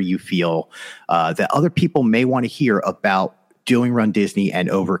whatever you feel that other people may want to hear about doing Run Disney and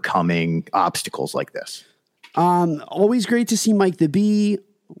overcoming obstacles like this. Always great to see Mike the Bee,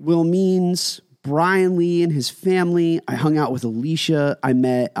 Will Means, Brian Lee and his family. I hung out with Alicia. I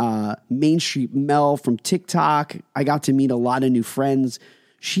met Main Street Mel from TikTok. I got to meet a lot of new friends.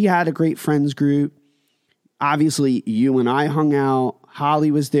 She had a great friends group. Obviously, you and I hung out.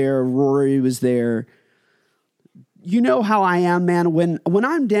 Holly was there. Rory was there. You know how I am, man. When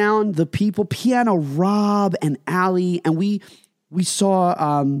I'm down, the people, Piano Rob and Allie, and we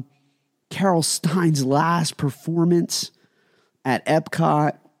saw Carol Stein's last performance at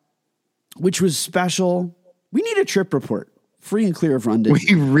Epcot, which was special. We need a trip report, free and clear of Run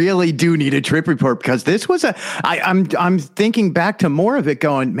Disney. We really do need a trip report because this was I'm thinking back to more of it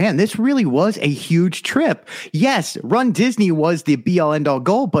going, man, this really was a huge trip. Yes, Run Disney was the be all end all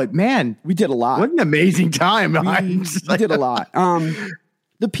goal, but man, we did a lot. What an amazing time. We did a lot.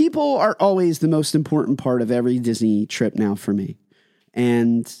 The people are always the most important part of every Disney trip now for me.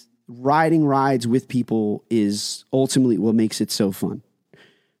 And riding rides with people is ultimately what makes it so fun.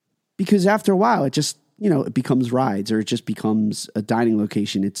 Because after a while, it just, it becomes rides or it just becomes a dining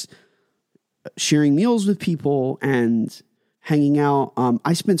location. It's sharing meals with people and hanging out.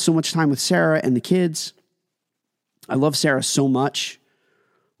 I spent so much time with Sarah and the kids. I love Sarah so much.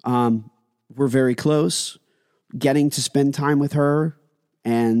 We're very close. Getting to spend time with her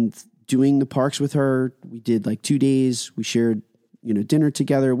and doing the parks with her. We did like 2 days. We shared, dinner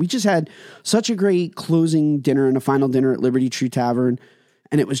together. We just had such a great closing dinner and a final dinner at Liberty Tree Tavern.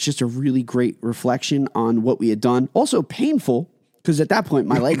 And it was just a really great reflection on what we had done. Also painful, because at that point,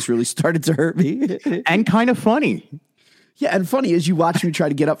 my legs really started to hurt me. And kind of funny. Yeah, and funny as you watch me try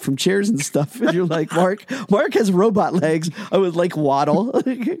to get up from chairs and stuff. And you're like, Mark has robot legs. I would like waddle.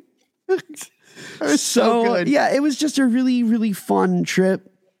 It was so good. Yeah, it was just a really, really fun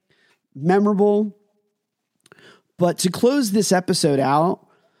trip. Memorable. But to close this episode out,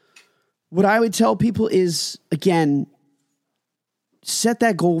 what I would tell people is, again, set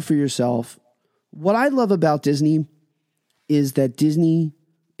that goal for yourself. What I love about Disney is that Disney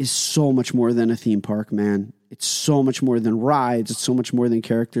is so much more than a theme park, man. It's so much more than rides. It's so much more than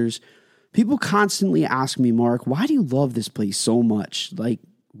characters. People constantly ask me, Mark, why do you love this place so much? Like,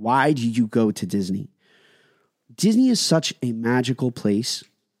 why do you go to Disney? Disney is such a magical place,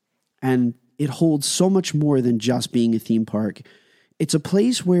 and it holds so much more than just being a theme park. It's a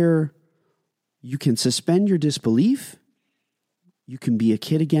place where you can suspend your disbelief. You can be a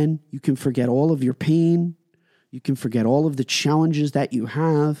kid again. You can forget all of your pain. You can forget all of the challenges that you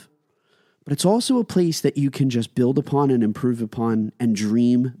have. But it's also a place that you can just build upon and improve upon and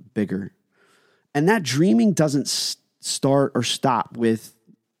dream bigger. And that dreaming doesn't start or stop with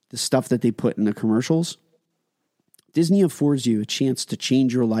the stuff that they put in the commercials. Disney affords you a chance to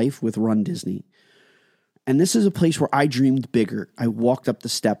change your life with Run Disney. And this is a place where I dreamed bigger. I walked up the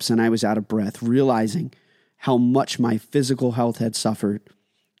steps and I was out of breath, realizing how much my physical health had suffered.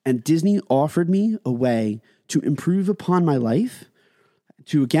 And Disney offered me a way to improve upon my life,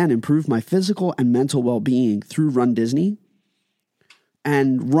 to again improve my physical and mental well-being through Run Disney.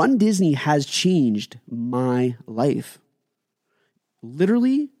 And Run Disney has changed my life.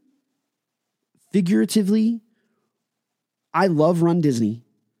 Literally, figuratively, I love Run Disney.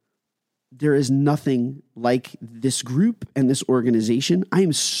 There is nothing like this group and this organization. I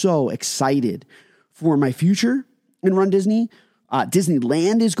am so excited for my future in Run Disney.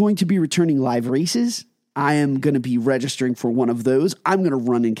 Disneyland is going to be returning live races. I am going to be registering for one of those. I'm going to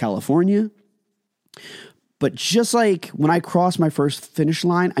run in California. But just like when I crossed my first finish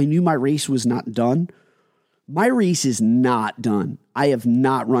line, I knew my race was not done. My race is not done. I have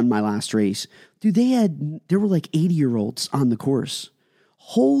not run my last race. Dude, there were like 80-year-olds on the course.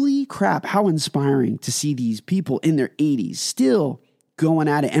 Holy crap, how inspiring to see these people in their 80s still going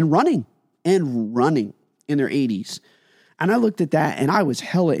at it and running in their 80s. And I looked at that and I was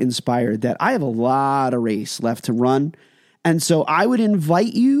hella inspired that I have a lot of race left to run. And so I would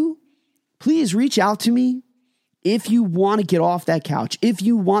invite you, please reach out to me If you want to get off that couch, if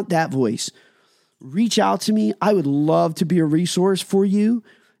you want that voice, reach out to me. I would love to be a resource for you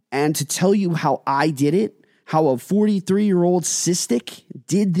and to tell you how I did it, how a 43-year-old cystic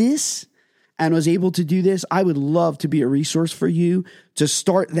did this and was able to do this. I would love to be a resource for you to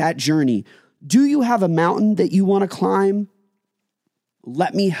start that journey. Do you have a mountain that you want to climb?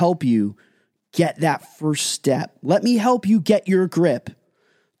 Let me help you get that first step. Let me help you get your grip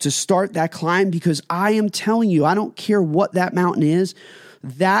to start that climb, because I am telling you, I don't care what that mountain is,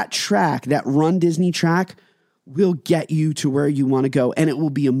 that track, that Run Disney track, will get you to where you want to go. And it will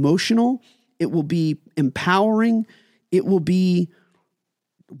be emotional. It will be empowering. It will be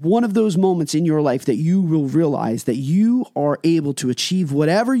one of those moments in your life that you will realize that you are able to achieve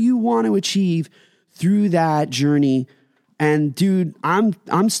whatever you want to achieve through that journey. And dude,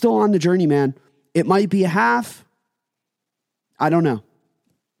 I'm still on the journey, man. It might be a half. I don't know.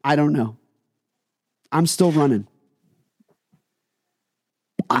 I'm still running.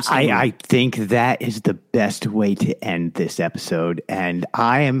 I think that is the best way to end this episode. And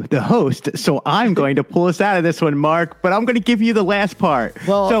I am the host, so I'm going to pull us out of this one, Mark, but I'm going to give you the last part.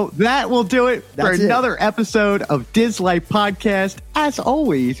 Well, so that will do it for another episode of Diz Life Podcast. As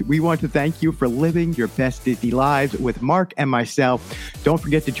always, we want to thank you for living your best Disney lives with Mark and myself. Don't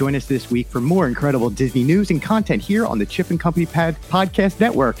forget to join us this week for more incredible Disney news and content here on the Chip and Company Podcast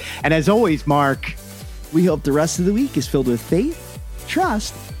Network. And as always, Mark, we hope the rest of the week is filled with faith,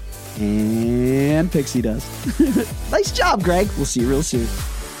 trust, and pixie dust. Nice job, Greg. We'll see you real soon.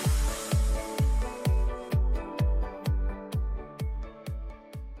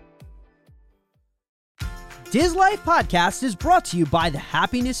 Diz Life Podcast is brought to you by the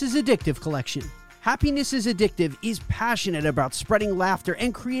Happiness is Addictive collection. Happiness is Addictive is passionate about spreading laughter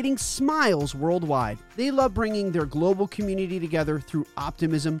and creating smiles worldwide. They love bringing their global community together through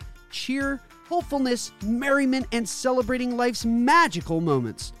optimism, cheer, hopefulness, merriment, and celebrating life's magical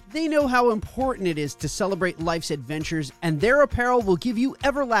moments. They know how important it is to celebrate life's adventures, and their apparel will give you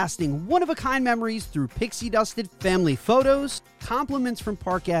everlasting, one-of-a-kind memories through pixie-dusted family photos, compliments from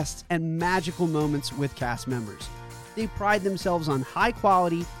park guests, and magical moments with cast members. They pride themselves on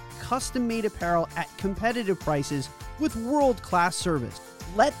high-quality, custom-made apparel at competitive prices with world-class service.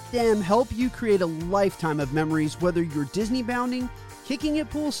 Let them help you create a lifetime of memories, whether you're Disney bounding, kicking it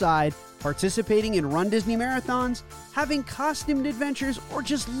poolside, participating in Run Disney marathons, having costumed adventures, or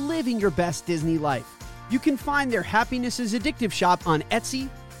just living your best Disney life. You can find their Happiness is Addictive shop on Etsy.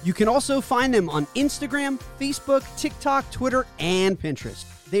 You can also find them on Instagram, Facebook, TikTok, Twitter, and Pinterest.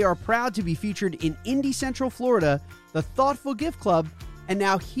 They are proud to be featured in Indy Central Florida, the Thoughtful Gift Club, and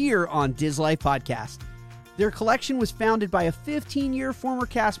now here on Diz Life Podcast. Their collection was founded by a 15-year former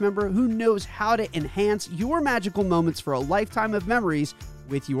cast member who knows how to enhance your magical moments for a lifetime of memories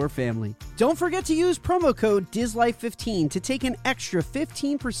with your family. Don't forget to use promo code DizLife15 to take an extra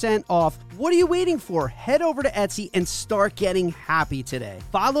 15% off. What are you waiting for? Head over to Etsy and start getting happy today.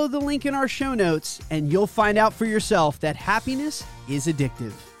 Follow the link in our show notes and you'll find out for yourself that happiness is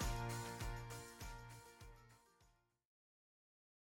addictive.